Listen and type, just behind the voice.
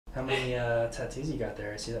How many tattoos you got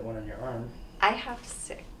there? I see that one on your arm. I have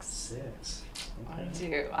 6. 6. Okay. I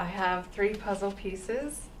do. I have 3 puzzle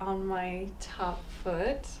pieces on my top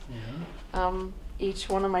foot. Yeah. Each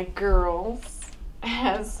one of my girls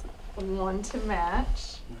has one to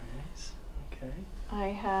match. Nice. Okay. I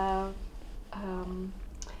have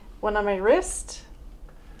one on my wrist,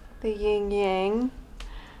 the yin yang.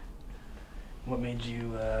 What made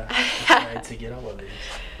you decide to get all of these,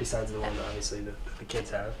 besides the one that obviously the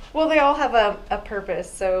kids have? Well, they all have a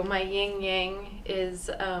purpose. So my yin yang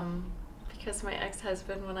is because my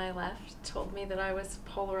ex-husband, when I left, told me that I was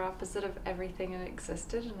polar opposite of everything that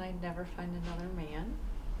existed and I'd never find another man.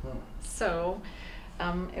 Huh. So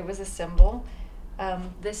it was a symbol.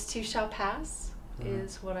 This too shall pass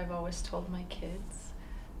is what I've always told my kids.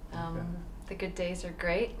 Okay. The good days are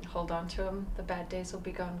great. Hold on to them. The bad days will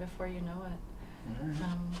be gone before you know it.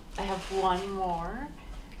 Right. I have one more.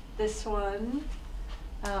 This one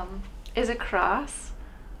is a cross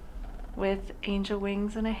with angel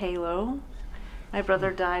wings and a halo. My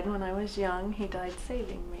brother died when I was young. He died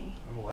saving me. Oh, wow.